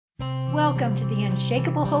Welcome to the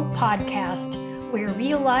Unshakable Hope Podcast, where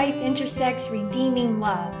real life intersects redeeming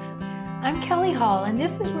love. I'm Kelly Hall, and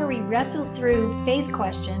this is where we wrestle through faith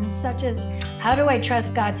questions such as, how do I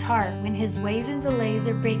trust God's heart when his ways and delays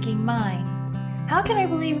are breaking mine? How can I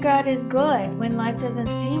believe God is good when life doesn't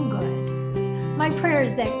seem good? My prayer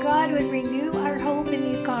is that God would renew our hope in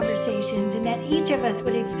these conversations and that each of us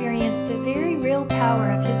would experience the very real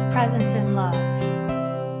power of his presence and love.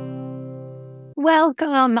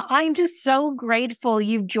 Welcome. I'm just so grateful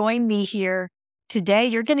you've joined me here. Today,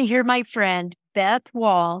 you're going to hear my friend, Beth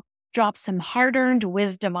Wahl, drop some hard-earned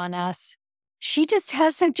wisdom on us. She just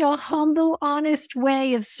has such a humble, honest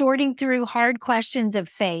way of sorting through hard questions of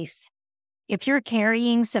faith. If you're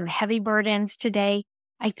carrying some heavy burdens today,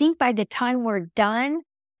 I think by the time we're done,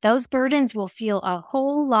 those burdens will feel a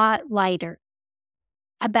whole lot lighter.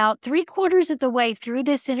 About 3/4 of the way through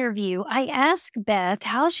this interview, I asked Beth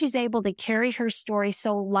how she's able to carry her story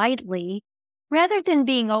so lightly rather than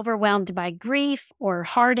being overwhelmed by grief or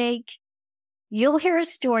heartache. You'll hear a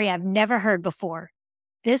story I've never heard before.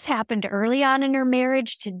 This happened early on in her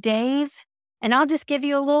marriage to Dave, and I'll just give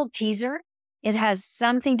you a little teaser. It has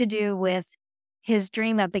something to do with his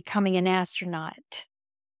dream of becoming an astronaut.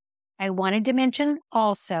 I wanted to mention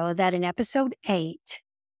also that in episode 8,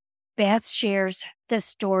 Beth shares the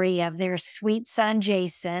story of their sweet son,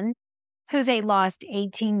 Jason, who they lost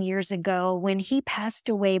 18 years ago when he passed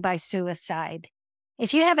away by suicide.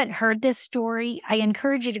 If you haven't heard this story, I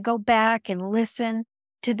encourage you to go back and listen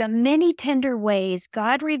to the many tender ways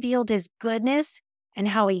God revealed his goodness and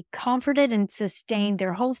how he comforted and sustained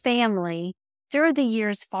their whole family through the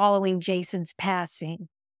years following Jason's passing.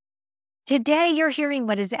 Today, you're hearing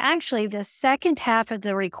what is actually the second half of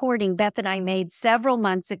the recording Beth and I made several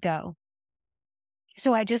months ago.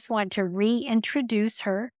 So I just want to reintroduce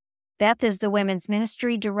her. Beth is the Women's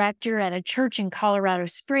Ministry Director at a church in Colorado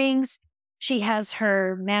Springs. She has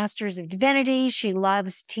her Master's of Divinity. She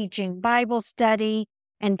loves teaching Bible study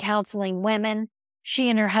and counseling women. She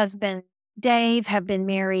and her husband, Dave, have been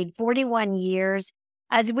married 41 years.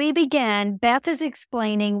 As we began, Beth is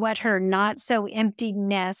explaining what her not-so-empty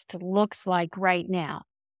nest looks like right now.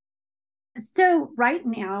 So right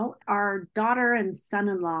now, our daughter and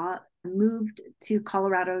son-in-law moved to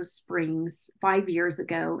Colorado Springs 5 years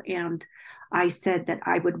ago, and I said that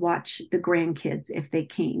I would watch the grandkids if they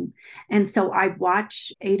came. And so I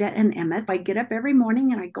watch Ada and Emmett. I get up every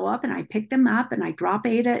morning and I go up and I pick them up and I drop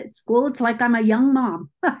Ada at school. It's like I'm a young mom.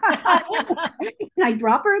 And I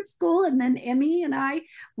drop her at school, and then Emmy and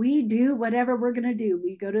we do whatever we're going to do.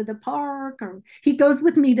 We go to the park, or he goes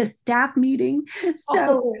with me to staff meeting.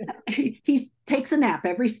 So he takes a nap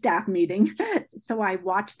every staff meeting. So I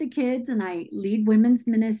watch the kids and I lead women's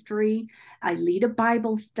ministry. I lead a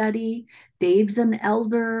Bible study. Dave's an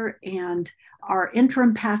elder, and our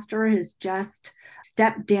interim pastor has just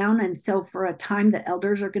stepped down. And so for a time, the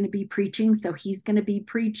elders are going to be preaching. So he's going to be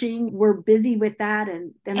preaching. We're busy with that.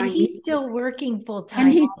 And then he's still working full time.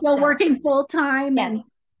 And he's still working full time.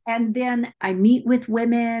 Yes. And then I meet with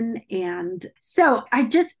women. And so I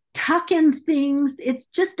just tuck in things. It's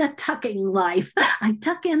just a tucking life. I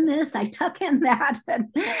tuck in this, I tuck in that.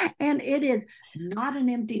 And it is not an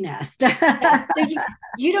empty nest. So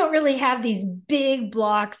you don't really have these big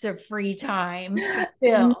blocks of free time to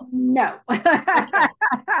fill. No.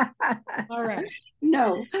 All right.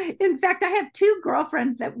 No. In fact, I have 2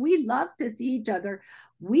 girlfriends that we love to see each other.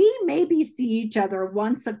 We maybe see each other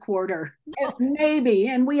once a quarter, maybe.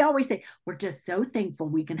 And we always say, we're just so thankful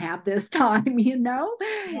we can have this time,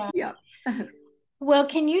 Yeah. Well,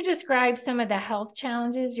 can you describe some of the health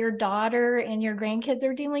challenges your daughter and your grandkids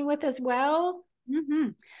are dealing with as well? Mm-hmm.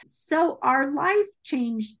 So our life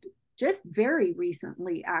changed just very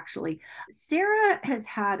recently, actually. Sarah has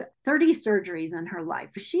had 30 surgeries in her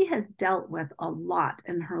life. She has dealt with a lot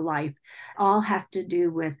in her life. All has to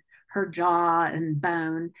do with her jaw and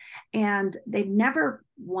bone. And they've never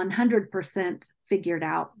 100% figured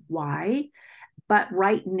out why. But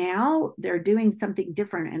right now, they're doing something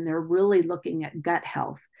different, and they're really looking at gut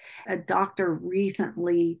health. A doctor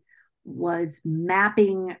recently was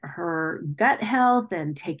mapping her gut health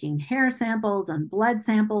and taking hair samples and blood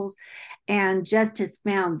samples, and just has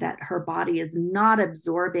found that her body is not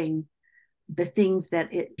absorbing the things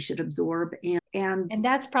that it should absorb. And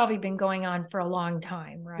that's probably been going on for a long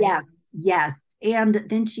time, right? Yes. And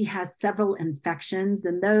then she has several infections,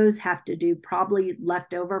 and those have to do probably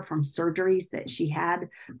leftover from surgeries that she had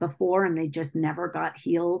before, and they just never got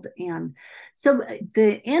healed. And so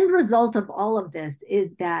the end result of all of this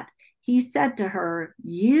is that he said to her,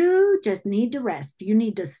 you just need to rest. You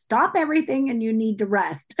need to stop everything and you need to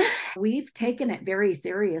rest. We've taken it very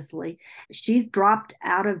seriously. She's dropped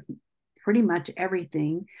out of pretty much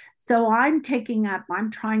everything. So I'm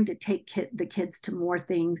trying to take the kids to more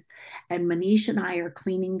things. And Manish and I are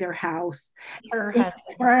cleaning their house. Her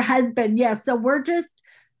husband. Her husband, yes. So we're just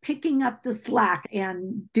picking up the slack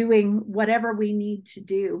and doing whatever we need to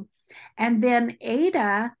do. And then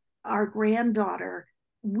Ada, our granddaughter,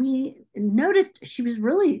 we noticed she was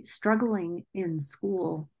really struggling in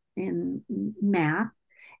school in math,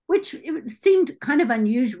 which it seemed kind of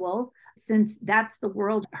unusual since that's the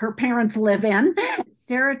world her parents live in.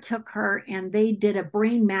 Sarah took her and they did a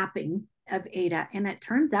brain mapping of Ada, and it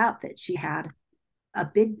turns out that she had a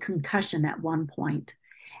big concussion at one point,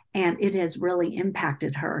 and it has really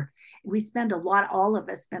impacted her. All of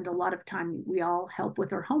us spend a lot of time. We all help with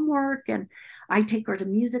her homework, and I take her to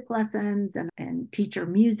music lessons and teach her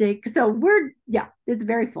music. So it's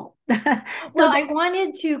very full. I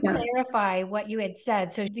wanted to clarify what you had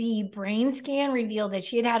said. So the brain scan revealed that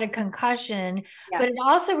she had had a concussion, but it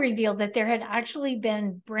also revealed that there had actually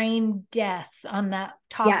been brain death on the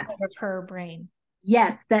top of her brain.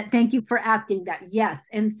 Yes, thank you for asking that. Yes.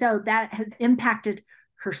 And so that has impacted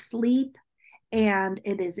her sleep, and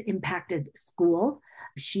it has impacted school.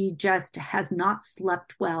 She just has not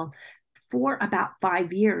slept well for about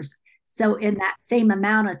 5 years. So in that same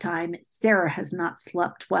amount of time, Sarah has not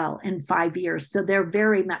slept well in 5 years. So they're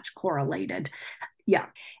very much correlated. Yeah.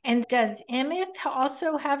 And does Emmett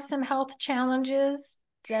also have some health challenges?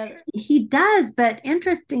 He does, but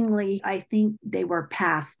interestingly, I think they were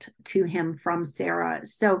passed to him from Sarah.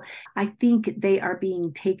 So I think they are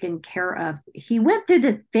being taken care of. He went through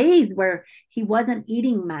this phase where he wasn't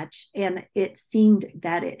eating much, and it seemed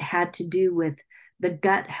that it had to do with the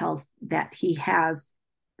gut health that he has,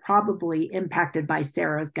 probably impacted by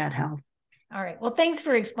Sarah's gut health. All right. Well, thanks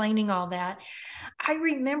for explaining all that. I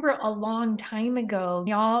remember a long time ago,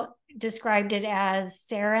 y'all described it as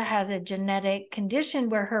Sarah has a genetic condition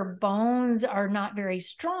where her bones are not very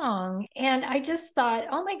strong. And I just thought,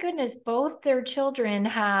 oh my goodness, both their children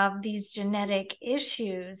have these genetic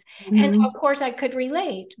issues. Mm-hmm. And of course, I could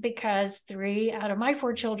relate because 3 out of my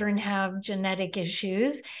 4 children have genetic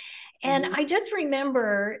issues. And I just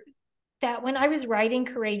remember that when I was writing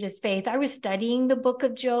Courageous Faith, I was studying the book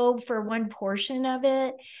of Job for one portion of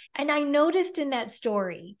it. And I noticed in that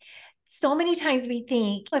story, so many times we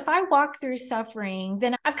think, if I walk through suffering,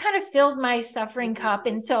 then I've kind of filled my suffering cup.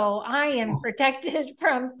 And so I am protected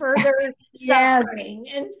from further suffering.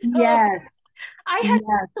 And so I had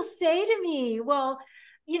people say to me, well,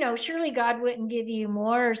 surely God wouldn't give you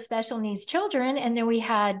more special needs children. And then we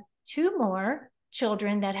had 2 more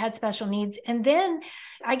children that had special needs. And then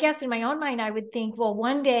I guess in my own mind, I would think, well,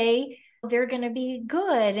 one day they're going to be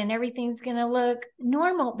good and everything's going to look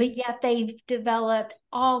normal. But yet they've developed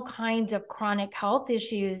all kinds of chronic health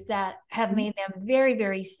issues that have made them very,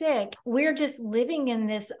 very sick. We're just living in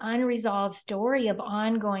this unresolved story of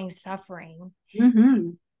ongoing suffering. Mm-hmm.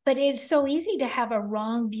 But it's so easy to have a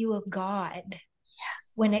wrong view of God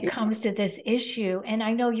when it comes to this issue. And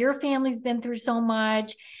I know your family's been through so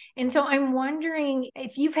much. And so I'm wondering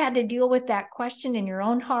if you've had to deal with that question in your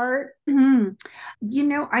own heart.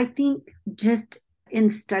 Mm-hmm. I think just in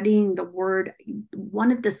studying the word,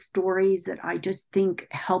 one of the stories that I just think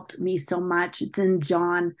helped me so much, it's in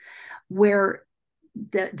John, where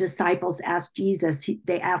the disciples asked Jesus,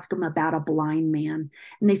 they asked him about a blind man.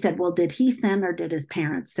 And they said, well, did he sin or did his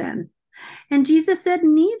parents sin? And Jesus said,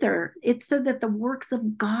 neither. It's so that the works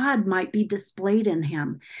of God might be displayed in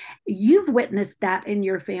him. You've witnessed that in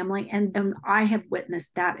your family, and I have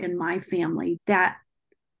witnessed that in my family, that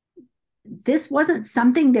this wasn't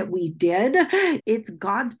something that we did. It's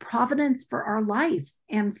God's providence for our life.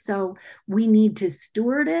 And so we need to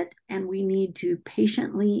steward it, and we need to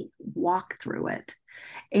patiently walk through it.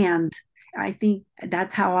 And I think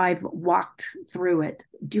that's how I've walked through it.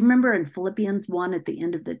 Do you remember in Philippians 1 at the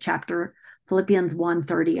end of the chapter, Philippians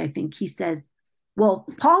 1:30, I think he says, well,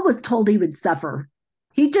 Paul was told he would suffer.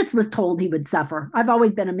 He just was told he would suffer. I've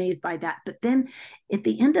always been amazed by that. But then at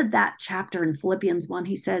the end of that chapter in Philippians 1,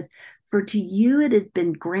 he says, for to you it has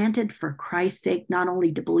been granted for Christ's sake, not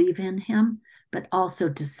only to believe in him, but also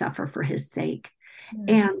to suffer for his sake. Mm-hmm.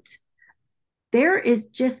 And there is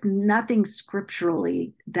just nothing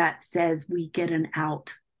scripturally that says we get an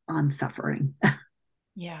out on suffering.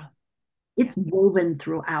 Yeah. It's woven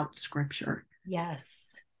throughout scripture.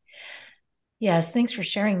 Yes. Yes. Thanks for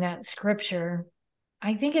sharing that scripture.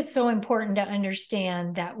 I think it's so important to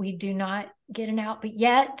understand that we do not get an out, but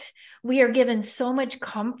yet we are given so much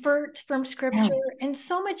comfort from scripture and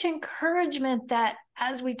so much encouragement that,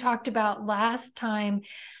 as we talked about last time,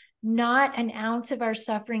 not an ounce of our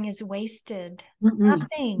suffering is wasted. Mm-mm.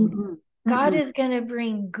 Nothing. Mm-mm. God is going to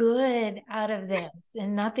bring good out of this,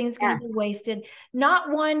 and nothing's going to be wasted.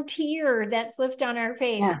 Not one tear that slips down our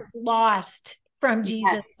face is lost from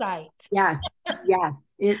Jesus' sight.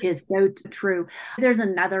 Yes, it is so true. There's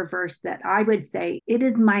another verse that I would say it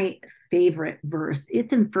is my favorite verse.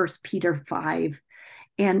 It's in 1 Peter 5.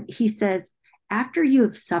 And he says, after you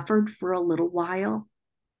have suffered for a little while,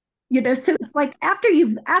 so it's like after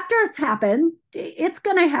it's happened, it's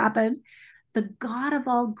going to happen. The God of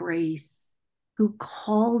all grace, who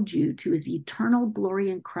called you to his eternal glory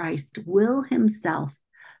in Christ, will himself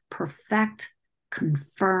perfect,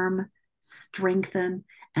 confirm, strengthen,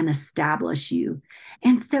 and establish you.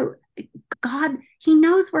 And so God, he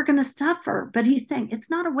knows we're going to suffer, but he's saying it's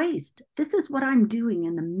not a waste. This is what I'm doing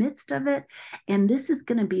in the midst of it. And this is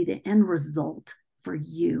going to be the end result for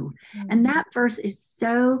you. And that verse is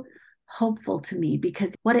so hopeful to me,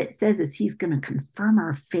 because what it says is he's going to confirm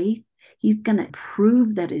our faith. He's going to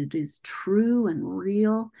prove that it is true and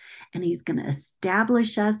real, and he's going to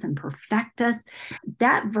establish us and perfect us.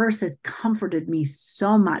 That verse has comforted me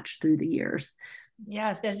so much through the years.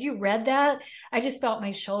 Yes, as you read that, I just felt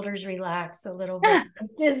my shoulders relax a little bit.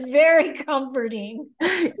 It's just very comforting.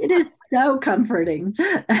 It is so comforting.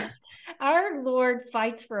 Our Lord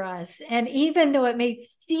fights for us. And even though it may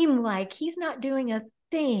seem like he's not doing a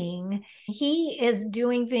thing, he is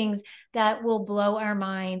doing things that will blow our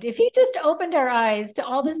mind. If he just opened our eyes to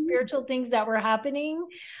all the spiritual things that were happening,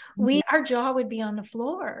 our jaw would be on the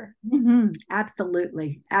floor.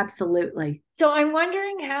 Absolutely. Absolutely. So I'm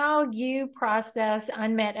wondering how you process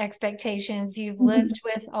unmet expectations. You've lived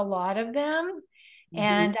with a lot of them.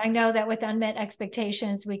 And I know that with unmet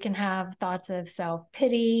expectations, we can have thoughts of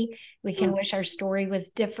self-pity. We can wish our story was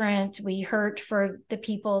different. We hurt for the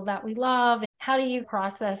people that we love. How do you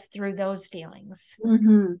process through those feelings?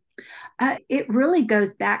 It really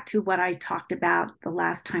goes back to what I talked about the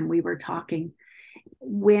last time we were talking.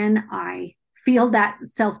 When I feel that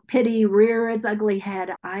self-pity rear its ugly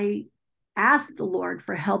head, I ask the Lord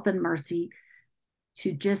for help and mercy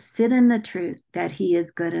to just sit in the truth that he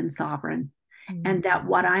is good and sovereign. And that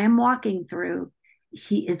what I am walking through,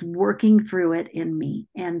 he is working through it in me.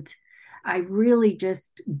 And I really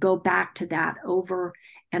just go back to that over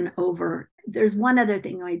and over. There's one other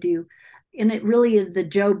thing I do, and it really is the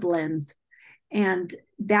Job lens. And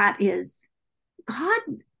that is, God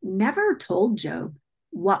never told Job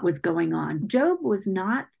what was going on. Job was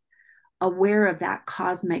not aware of that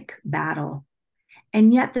cosmic battle.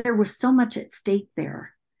 And yet there was so much at stake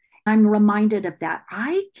there. I'm reminded of that.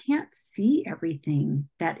 I can't see everything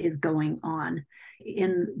that is going on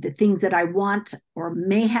in the things that I want or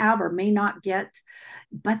may have or may not get,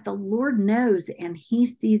 but the Lord knows, and he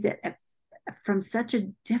sees it from such a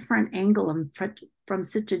different angle and from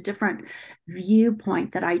such a different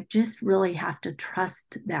viewpoint that I just really have to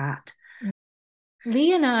trust that.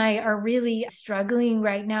 Lee and I are really struggling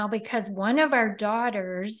right now because one of our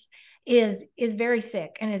daughters is very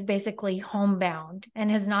sick and is basically homebound and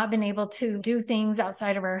has not been able to do things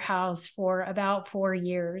outside of our house for about 4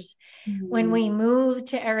 years. When we moved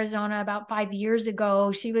to Arizona about 5 years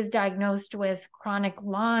ago, she was diagnosed with chronic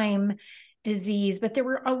Lyme disease, but there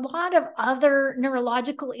were a lot of other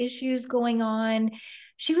neurological issues going on.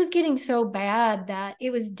 She was getting so bad that it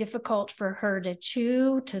was difficult for her to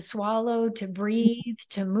chew, to swallow, to breathe,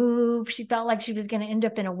 to move. She felt like she was going to end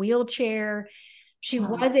up in a wheelchair. She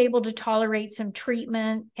was able to tolerate some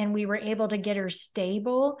treatment, and we were able to get her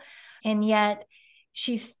stable. And yet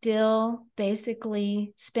she still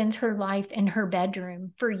basically spends her life in her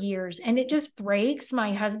bedroom for years. And it just breaks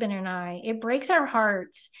my husband and I. It breaks our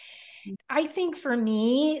hearts. I think for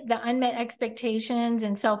me, the unmet expectations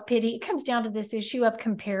and self-pity, it comes down to this issue of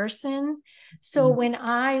comparison. So when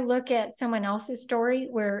I look at someone else's story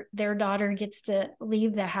where their daughter gets to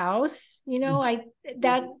leave the house,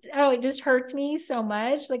 it just hurts me so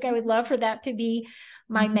much. Like I would love for that to be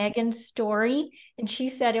my Megan's story. And she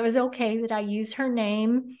said it was okay that I use her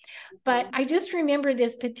name. But I just remember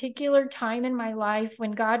this particular time in my life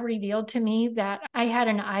when God revealed to me that I had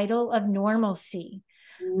an idol of normalcy.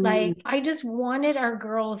 Like, I just wanted our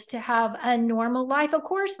girls to have a normal life. Of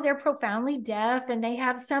course, they're profoundly deaf and they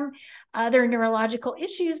have some other neurological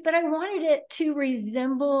issues, but I wanted it to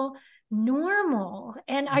resemble normal.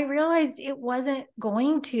 And I realized it wasn't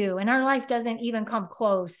going to, and our life doesn't even come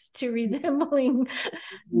close to resembling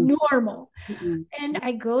normal. And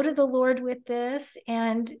I go to the Lord with this,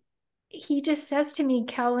 and he just says to me,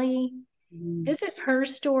 Kelly, this is her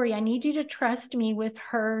story. I need you to trust me with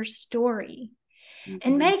her story.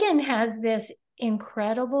 And Megan has this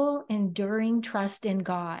incredible, enduring trust in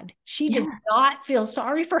God. She Yes. does not feel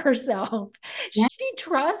sorry for herself. Yes. She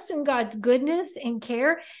trusts in God's goodness and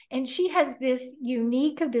care. And she has this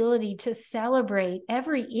unique ability to celebrate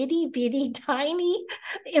every itty bitty tiny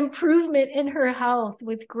improvement in her health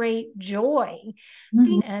with great joy.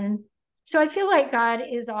 And so I feel like God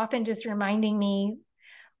is often just reminding me,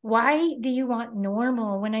 why do you want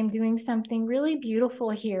normal when I'm doing something really beautiful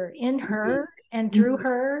here in her and through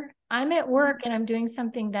her? I'm at work and I'm doing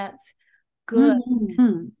something that's good.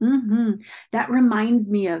 That reminds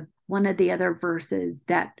me of one of the other verses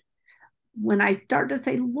that when I start to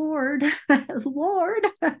say, Lord, Lord,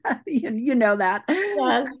 you know that.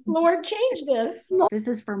 Yes, Lord, change this. This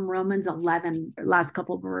is from Romans 11, last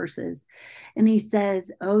couple of verses. And he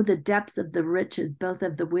says, oh, the depths of the riches, both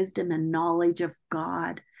of the wisdom and knowledge of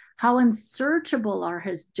God. How unsearchable are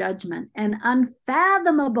his judgment and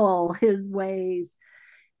unfathomable his ways.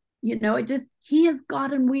 You know, he is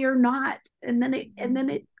God and we are not. And then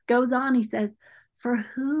it goes on. He says, for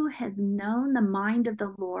who has known the mind of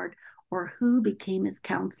the Lord, or who became his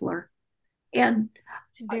counselor? And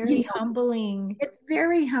it's very humbling. It's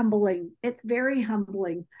very humbling. It's very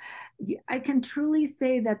humbling. I can truly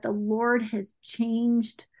say that the Lord has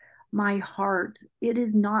changed my heart. It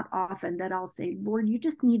is not often that I'll say, Lord, you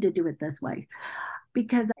just need to do it this way,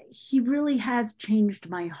 because he really has changed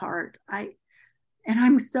my heart. And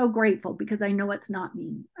I'm so grateful, because I know it's not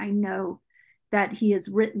me. I know that he has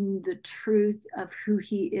written the truth of who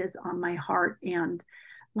he is on my heart. And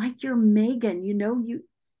like your Megan,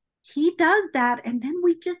 he does that. And then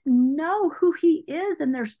we just know who he is.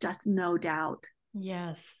 And there's just no doubt.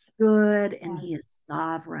 Yes. Good. And he is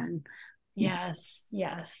sovereign. Yes.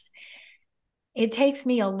 Yes. It takes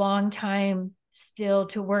me a long time still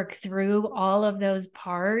to work through all of those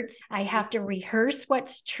parts. I have to rehearse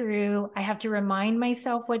what's true. I have to remind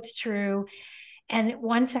myself what's true. And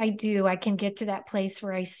once I do, I can get to that place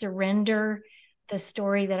where I surrender the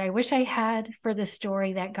story that I wish I had for the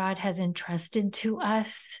story that God has entrusted to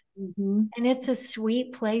us. And it's a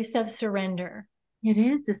sweet place of surrender. It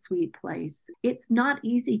is a sweet place. It's not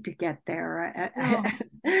easy to get there.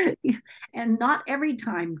 No. And not every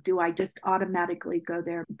time do I just automatically go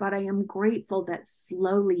there, but I am grateful that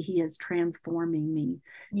slowly he is transforming me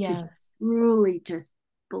to truly just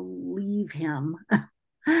believe him.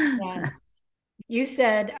 Yes. You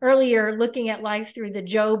said earlier, looking at life through the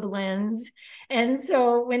Job lens. And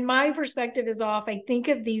so when my perspective is off, I think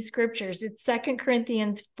of these scriptures. It's 2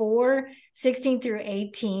 Corinthians 4:16 through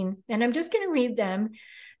 18. And I'm just going to read them.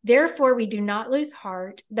 Therefore, we do not lose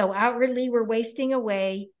heart, though outwardly we're wasting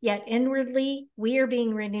away, yet inwardly we are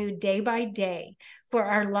being renewed day by day. For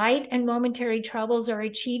our light and momentary troubles are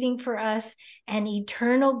achieving for us an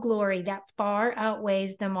eternal glory that far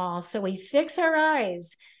outweighs them all. So we fix our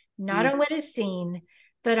eyes not on what is seen,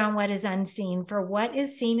 but on what is unseen. For what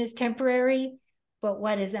is seen is temporary, but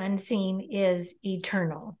what is unseen is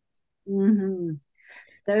eternal.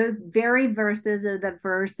 Those very verses are the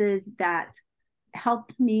verses that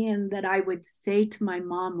helped me, and that I would say to my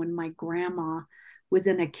mom when my grandma was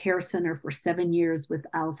in a care center for 7 years with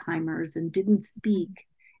Alzheimer's and didn't speak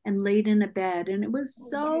and laid in a bed. And it was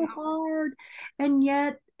so hard. And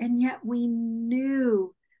yet we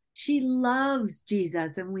knew she loves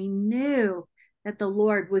Jesus, and we knew that the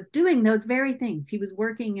Lord was doing those very things. He was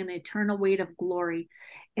working an eternal weight of glory.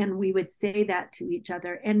 And we would say that to each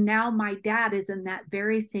other. And now my dad is in that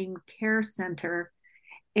very same care center.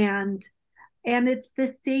 And it's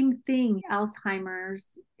the same thing.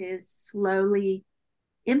 Alzheimer's is slowly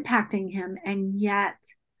impacting him. And yet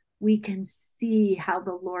we can see how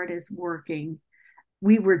the Lord is working.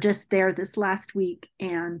 We were just there this last week,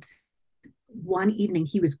 and one evening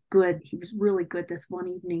he was good. He was really good this one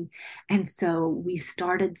evening. And so we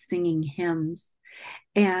started singing hymns,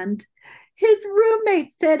 and his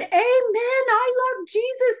roommate said, amen, I love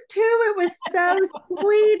Jesus too. It was so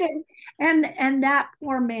sweet. And that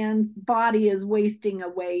poor man's body is wasting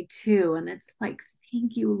away too. And it's like,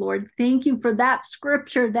 thank you, Lord. Thank you for that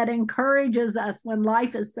scripture that encourages us when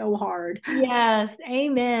life is so hard. Yes,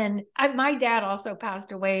 amen. My dad also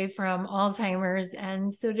passed away from Alzheimer's,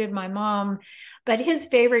 and so did my mom. But his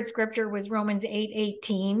favorite scripture was Romans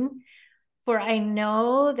 8:18. For I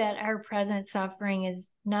know that our present suffering is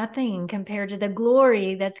nothing compared to the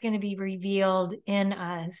glory that's going to be revealed in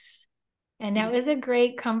us. And that was a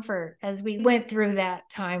great comfort as we went through that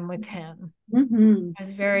time with him. It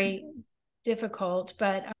was very difficult,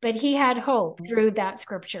 but he had hope through that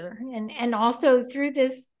scripture. And also through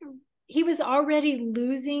this, he was already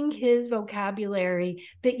losing his vocabulary,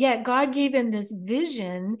 but yet God gave him this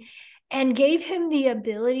vision. and gave him the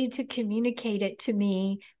ability to communicate it to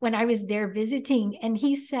me when I was there visiting. And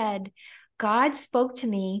he said, God spoke to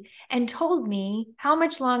me and told me how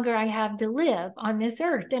much longer I have to live on this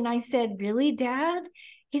earth. And I said, really, Dad?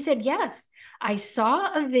 He said, yes, I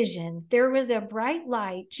saw a vision. There was a bright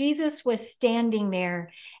light. Jesus was standing there,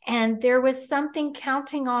 and there was something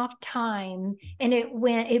counting off time, and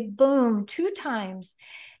it boomed 2 times.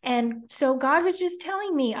 And so God was just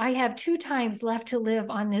telling me I have 2 times left to live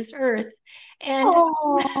on this earth. And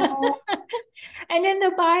and in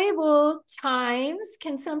the Bible, times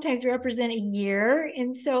can sometimes represent a year.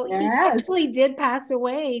 And so he Yes. actually did pass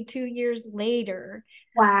away 2 years later.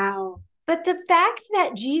 Wow. But the fact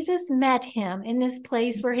that Jesus met him in this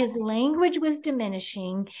place where his language was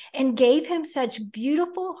diminishing and gave him such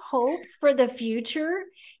beautiful hope for the future,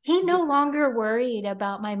 he no longer worried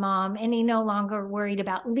about my mom, and he no longer worried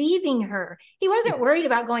about leaving her. He wasn't worried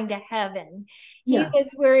about going to heaven. He was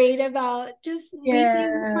worried about just leaving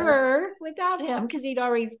her without him, because he'd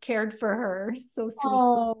always cared for her. So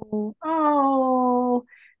sweet. Oh,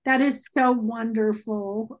 that is so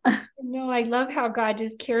wonderful. No, I love how God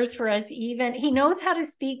just cares for us. Even he knows how to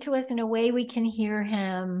speak to us in a way we can hear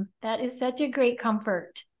him. That is such a great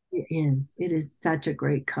comfort. It is. It is such a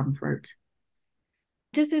great comfort.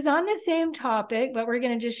 This is on the same topic, but we're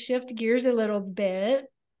going to just shift gears a little bit.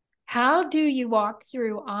 How do you walk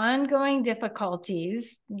through ongoing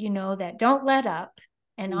difficulties, that don't let up,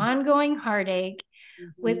 and ongoing heartache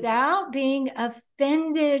without being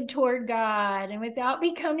offended toward God and without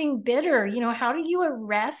becoming bitter? How do you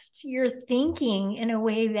arrest your thinking in a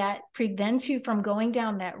way that prevents you from going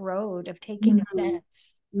down that road of taking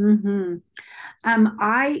offense?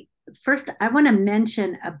 I want to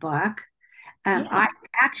mention a book. I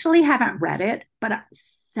actually haven't read it, but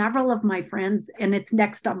several of my friends, and it's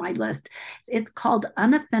next on my list. It's called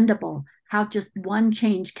Unoffendable: How Just One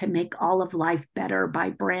Change Can Make All of Life Better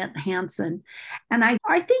by Brant Hansen. And I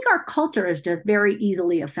think our culture is just very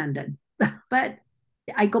easily offended. But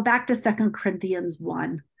I go back to 2 Corinthians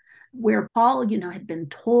 1, where Paul, had been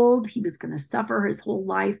told he was going to suffer his whole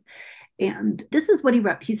life. And this is what he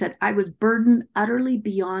wrote. He said, I was burdened utterly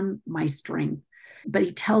beyond my strength. But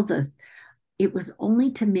he tells us, it was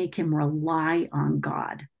only to make him rely on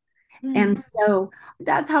God. And so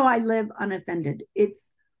that's how I live unoffended.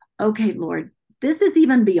 It's, okay, Lord, this is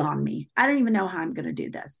even beyond me. I don't even know how I'm going to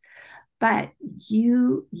do this. But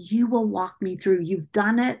you will walk me through. You've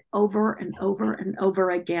done it over and over and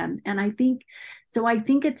over again. And I think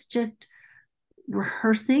it's just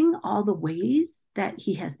rehearsing all the ways that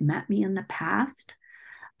he has met me in the past.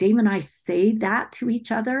 Dave and I say that to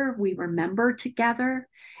each other. We remember together.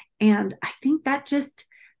 And I think that just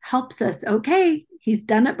helps us. Okay, he's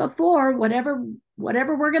done it before. Whatever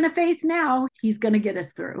we're going to face now, he's going to get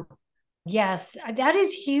us through. Yes, that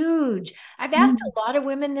is huge. I've asked a lot of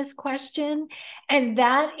women this question, and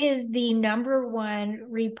that is the number one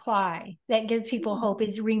reply that gives people hope,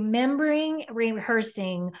 is rehearsing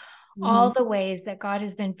all the ways that God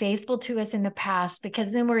has been faithful to us in the past,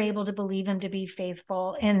 because then we're able to believe him to be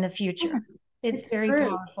faithful in the future. It's very true.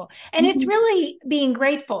 Powerful. And it's really being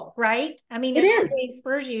grateful, right? I mean, it really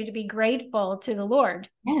spurs you to be grateful to the Lord.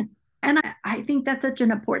 Yes. And I think that's such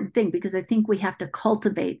an important thing, because I think we have to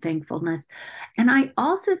cultivate thankfulness. And I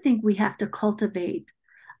also think we have to cultivate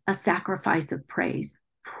a sacrifice of praise,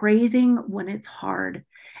 praising when it's hard.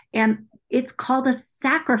 And it's called a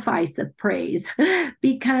sacrifice of praise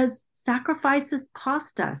because sacrifices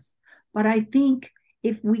cost us. But I think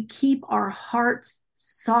if we keep our hearts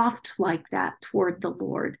soft like that toward the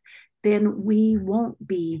Lord, then we won't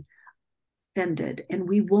be offended and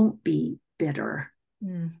we won't be bitter.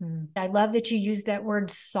 I love that you use that word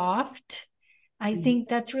soft. I think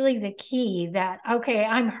that's really the key, that, okay,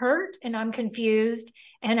 I'm hurt and I'm confused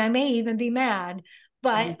and I may even be mad,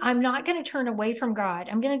 but I'm not going to turn away from God.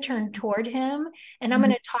 I'm going to turn toward him, and I'm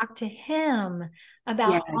going to talk to him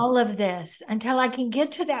about all of this until I can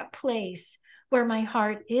get to that place where my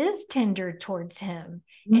heart is tender towards him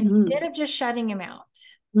instead of just shutting him out.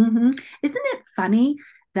 Isn't it funny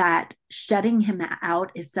that shutting him out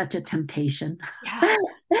is such a temptation? Yeah.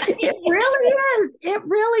 It really is. It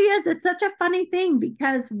really is. It's such a funny thing,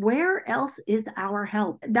 because where else is our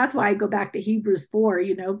help? That's why I go back to Hebrews 4,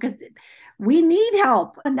 because we need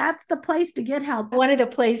help, and that's the place to get help. One of the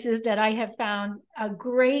places that I have found a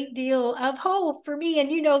great deal of hope for me,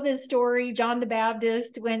 and this story, John the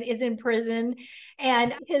Baptist, when is in prison,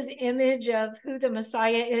 and his image of who the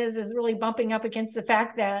Messiah is really bumping up against the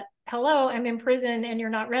fact that hello, I'm in prison and you're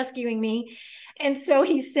not rescuing me. And so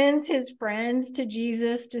he sends his friends to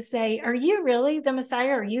Jesus to say, are you really the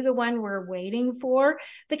Messiah? Are you the one we're waiting for?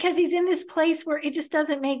 Because he's in this place where it just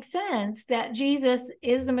doesn't make sense that Jesus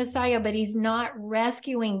is the Messiah, but he's not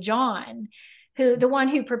rescuing John, the one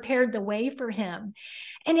who prepared the way for him.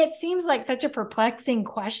 And it seems like such a perplexing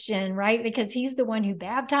question, right? Because he's the one who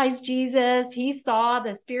baptized Jesus. He saw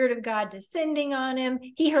the Spirit of God descending on him.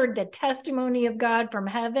 He heard the testimony of God from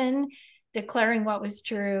heaven declaring what was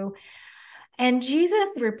true. And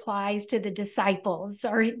Jesus replies to the disciples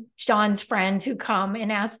or John's friends who come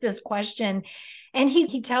and ask this question. And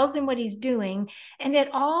he tells them what he's doing. And it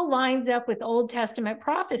all lines up with Old Testament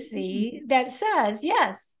prophecy that says,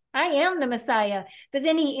 yes, I am the Messiah. But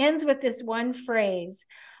then he ends with this one phrase,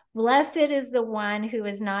 blessed is the one who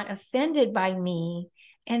is not offended by me.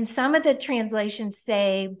 And some of the translations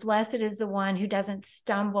say, blessed is the one who doesn't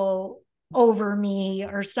stumble over me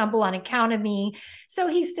or stumble on account of me. So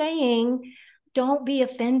he's saying, don't be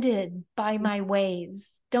offended by my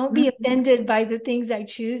ways. Don't be offended by the things I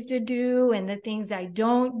choose to do and the things I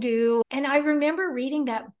don't do. And I remember reading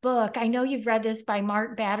that book. I know you've read this by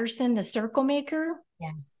Mark Batterson, The Circle Maker.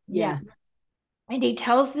 Yes. Yes. And he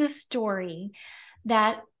tells this story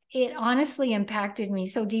that it honestly impacted me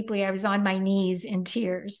so deeply. I was on my knees in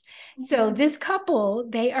tears. So this couple,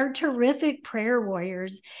 they are terrific prayer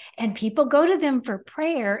warriors, and people go to them for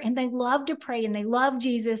prayer, and they love to pray, and they love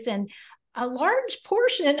Jesus. And a large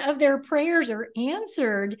portion of their prayers are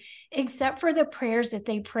answered, except for the prayers that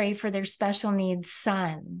they pray for their special needs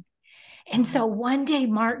son. And so one day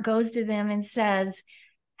Mark goes to them and says,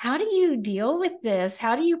 how do you deal with this?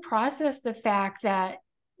 How do you process the fact that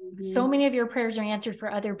so many of your prayers are answered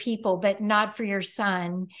for other people, but not for your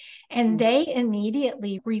son? And they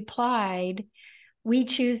immediately replied, we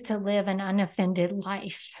choose to live an unoffended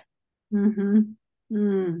life.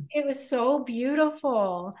 It was so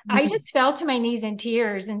beautiful. I just fell to my knees in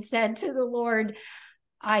tears and said to the Lord,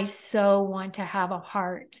 I so want to have a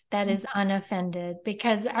heart that is unoffended,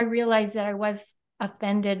 because I realized that I was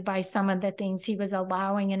offended by some of the things he was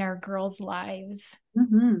allowing in our girls' lives.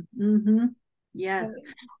 Yes.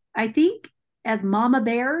 I think as mama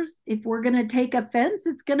bears, if we're going to take offense,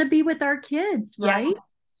 it's going to be with our kids, right?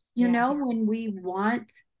 You know, when we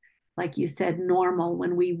want, like you said, normal,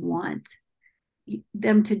 when we want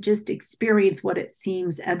them to just experience what it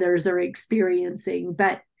seems others are experiencing.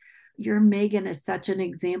 But your Megan is such an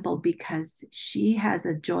example, because she has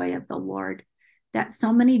a joy of the Lord that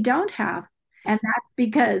so many don't have. And that's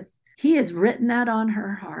because he has written that on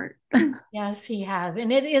her heart. Yes, he has.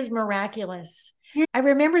 And it is miraculous. I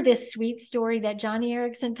remember this sweet story that Johnny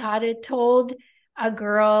Erickson told. A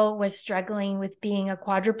girl was struggling with being a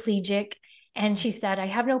quadriplegic, and she said, I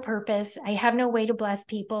have no purpose. I have no way to bless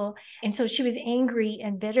people. And so she was angry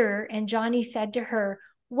and bitter. And Johnny said to her,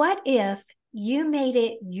 what if you made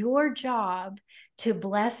it your job to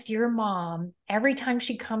bless your mom every time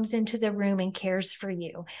she comes into the room and cares for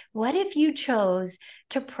you? What if you chose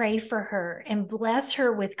to pray for her and bless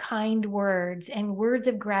her with kind words and words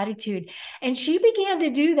of gratitude? And she began to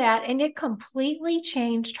do that, and it completely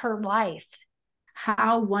changed her life.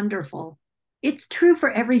 How wonderful. It's true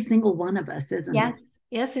for every single one of us, isn't it?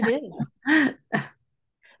 Yes, it is.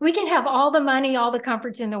 We can have all the money, all the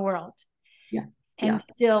comforts in the world, and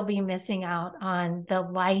still be missing out on the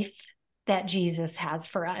life that Jesus has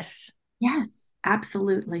for us. Yes,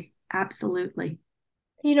 absolutely. Absolutely.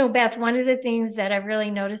 You know, Beth, one of the things that I've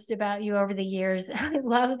really noticed about you over the years, I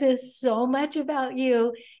love this so much about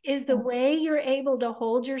you, is the way you're able to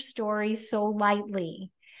hold your story so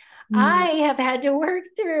lightly. I have had to work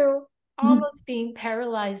through almost being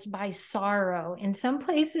paralyzed by sorrow in some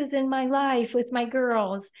places in my life with my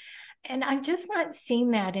girls. And I'm just not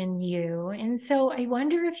seeing that in you. And so I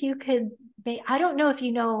wonder if you could, I don't know if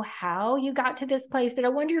you know how you got to this place, but I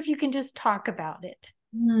wonder if you can just talk about it.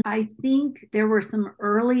 I think there were some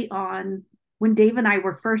early on, when Dave and I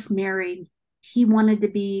were first married, he wanted to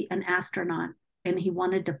be an astronaut and he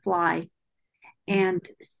wanted to fly. And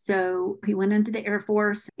so he went into the Air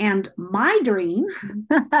Force, and my dream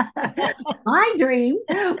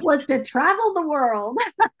was to travel the world.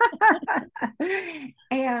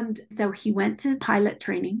 And so he went to pilot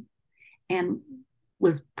training and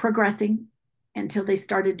was progressing until they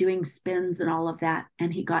started doing spins and all of that.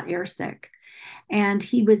 And he got airsick. And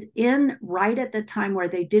he was in right at the time where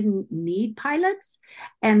they didn't need pilots.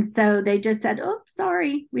 And so they just said, oh,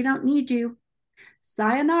 sorry, we don't need you.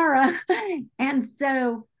 Sayonara. And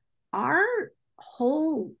so our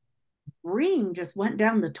whole dream just went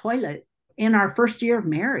down the toilet in our first year of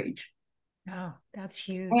marriage. Oh, that's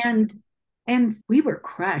huge. And we were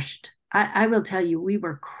crushed. I will tell you, we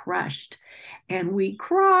were crushed and we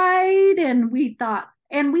cried and we thought,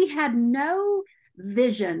 and we had no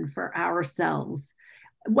vision for ourselves.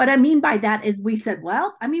 What I mean by that is we said,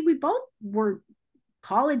 well, I mean, we both were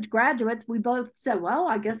college graduates. We both said, well,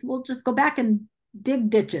 I guess we'll just go back and dig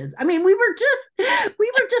ditches. I mean, we were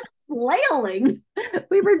just flailing.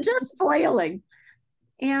 We were just flailing.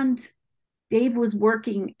 And Dave was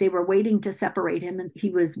working, they were waiting to separate him, and he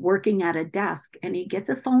was working at a desk, and he gets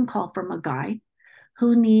a phone call from a guy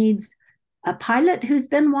who needs a pilot who's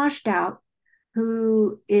been washed out,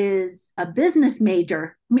 who is a business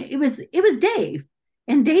major. I mean, it was Dave.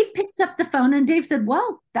 And Dave picks up the phone, and Dave said,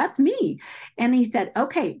 well, that's me. And he said,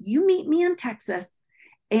 okay, you meet me in Texas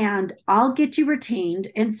and I'll get you retained.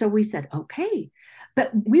 And so we said, okay.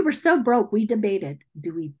 But we were so broke, we debated,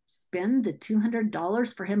 do we spend the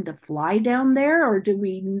 $200 for him to fly down there, or do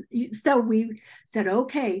we? So we said,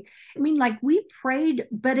 okay. I mean, like, we prayed,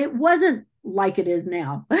 but it wasn't like it is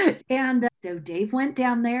now. And so Dave went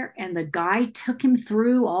down there, and the guy took him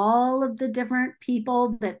through all of the different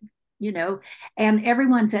people that, and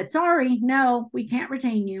everyone said, sorry, no, we can't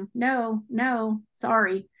retain you. No, no,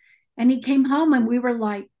 sorry. And he came home, and we were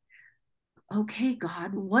like, okay,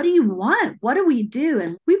 God, what do you want? What do we do?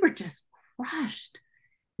 And we were just crushed.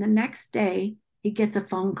 The next day, he gets a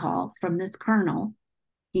phone call from this colonel.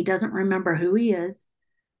 He doesn't remember who he is,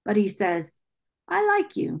 but he says, I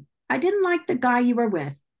like you. I didn't like the guy you were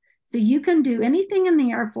with. So you can do anything in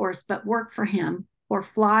the Air Force but work for him, or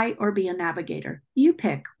fly, or be a navigator. You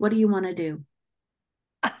pick. What do you want to do?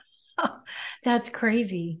 That's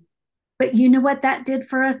crazy. But you know what that did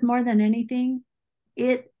for us more than anything?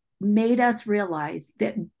 It made us realize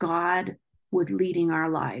that God was leading our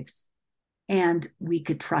lives and we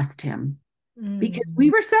could trust him, because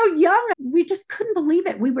we were so young. We just couldn't believe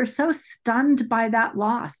it. We were so stunned by that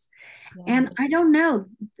loss. Yeah. And I don't know,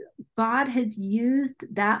 God has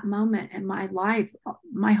used that moment in my life,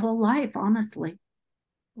 my whole life, honestly.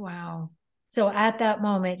 Wow. So at that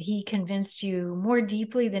moment, he convinced you more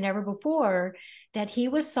deeply than ever before that he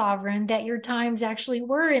was sovereign, that your times actually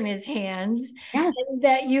were in his hands, yes, and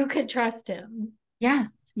that you could trust him.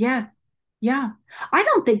 Yes, yes. Yeah. I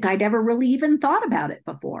don't think I'd ever really even thought about it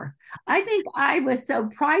before. I think I was so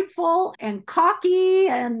prideful and cocky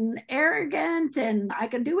and arrogant, and I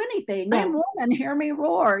could do anything. I'm woman, hear me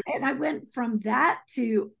roar. And I went from that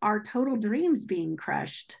to our total dreams being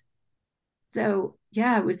crushed. So,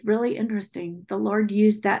 yeah, it was really interesting. The Lord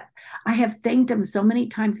used that. I have thanked him so many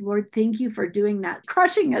times. Lord, thank you for doing that,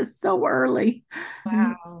 crushing us so early.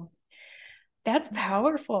 Wow. That's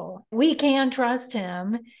powerful. We can trust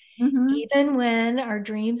him even when our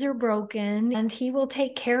dreams are broken, and he will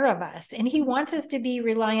take care of us. And he wants us to be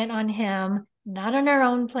reliant on him, not on our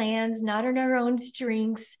own plans, not on our own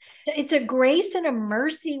strengths. It's a grace and a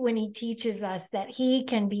mercy when he teaches us that he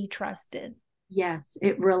can be trusted. Yes,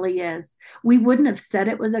 it really is. We wouldn't have said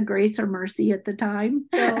it was a grace or mercy at the time,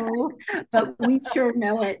 no. But we sure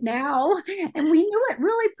know it now. And we knew it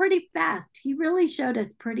really pretty fast. He really showed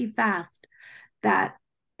us pretty fast that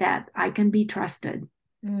I can be trusted.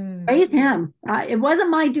 Praise him. It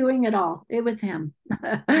wasn't my doing at all. It was him.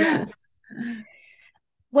 Yes.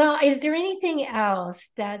 Well, is there anything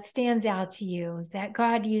else that stands out to you that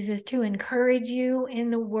God uses to encourage you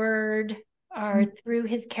in the word or through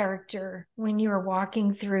his character when you are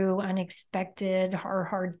walking through unexpected or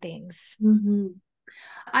hard things?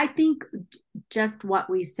 I think just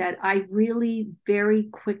what we said, I really very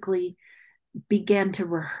quickly began to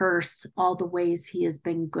rehearse all the ways he has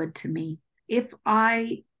been good to me. If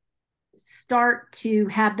I start to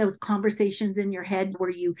have those conversations in your head where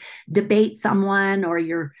you debate someone or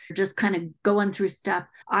you're just kind of going through stuff,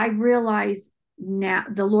 I realize now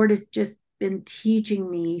the Lord has just been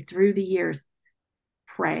teaching me through the years,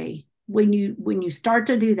 pray. When you start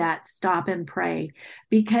to do that, stop and pray,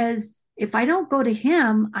 because if I don't go to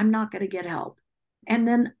him, I'm not going to get help. And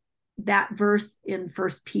then that verse in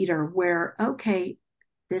First Peter where, okay,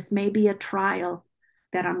 this may be a trial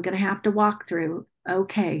that I'm going to have to walk through.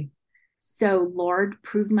 Okay, so Lord,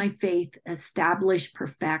 prove my faith, establish,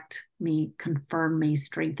 perfect me, confirm me,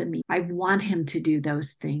 strengthen me. I want him to do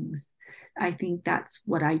those things. I think that's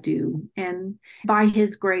what I do. And by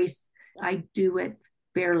his grace, I do it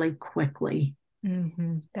fairly quickly.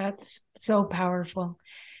 That's so powerful.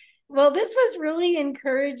 Well, this was really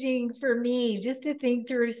encouraging for me just to think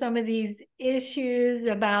through some of these issues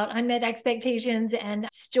about unmet expectations and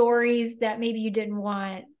stories that maybe you didn't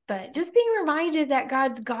want, but just being reminded that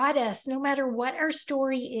God's got us no matter what our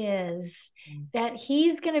story is, that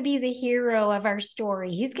he's going to be the hero of our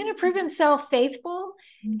story. He's going to prove himself faithful,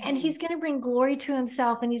 And he's going to bring glory to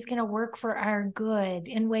himself, and he's going to work for our good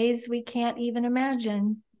in ways we can't even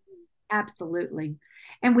imagine. Absolutely.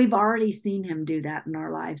 And we've already seen him do that in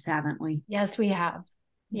our lives, haven't we? Yes, we have.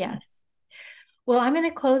 Yes. Well, I'm going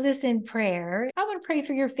to close this in prayer. I want to pray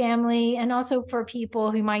for your family and also for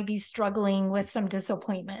people who might be struggling with some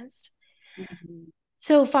disappointments. Mm-hmm.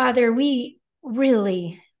 So, Father, we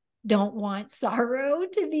really don't want sorrow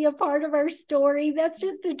to be a part of our story. That's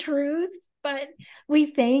just the truth. But we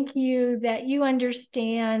thank you that you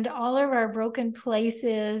understand all of our broken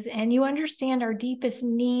places, and you understand our deepest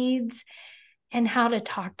needs and how to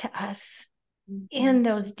talk to us in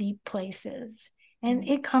those deep places. And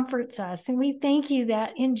it comforts us. And we thank you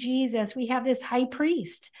that in Jesus, we have this high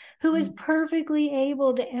priest who is perfectly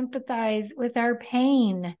able to empathize with our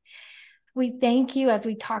pain. We thank you, as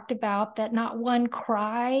we talked about, that not one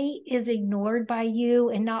cry is ignored by you,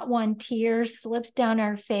 and not one tear slips down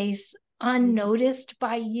our face unnoticed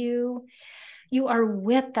by you. You are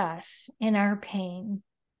with us in our pain.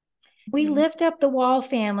 We lift up the Wahl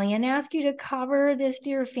family and ask you to cover this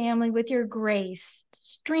dear family with your grace,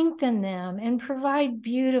 strengthen them, and provide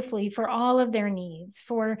beautifully for all of their needs,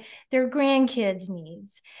 for their grandkids'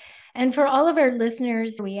 needs. And for all of our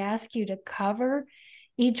listeners, we ask you to cover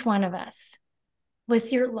each one of us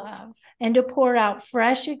with your love and to pour out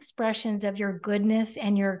fresh expressions of your goodness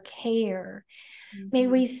and your care. May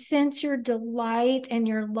we sense your delight and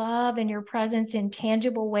your love and your presence in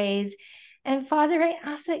tangible ways. And Father, I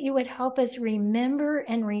ask that you would help us remember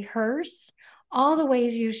and rehearse all the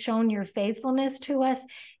ways you've shown your faithfulness to us,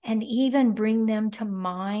 and even bring them to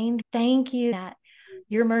mind. Thank you that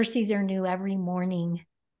your mercies are new every morning.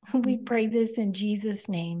 We pray this in Jesus'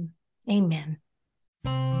 name. Amen.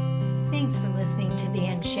 Thanks for listening to the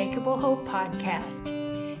Unshakable Hope podcast.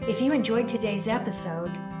 If you enjoyed today's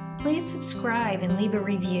episode, please subscribe and leave a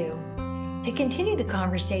review. To continue the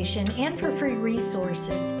conversation and for free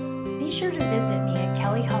resources, be sure to visit me at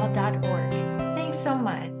kellyhall.org. Thanks so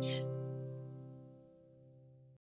much.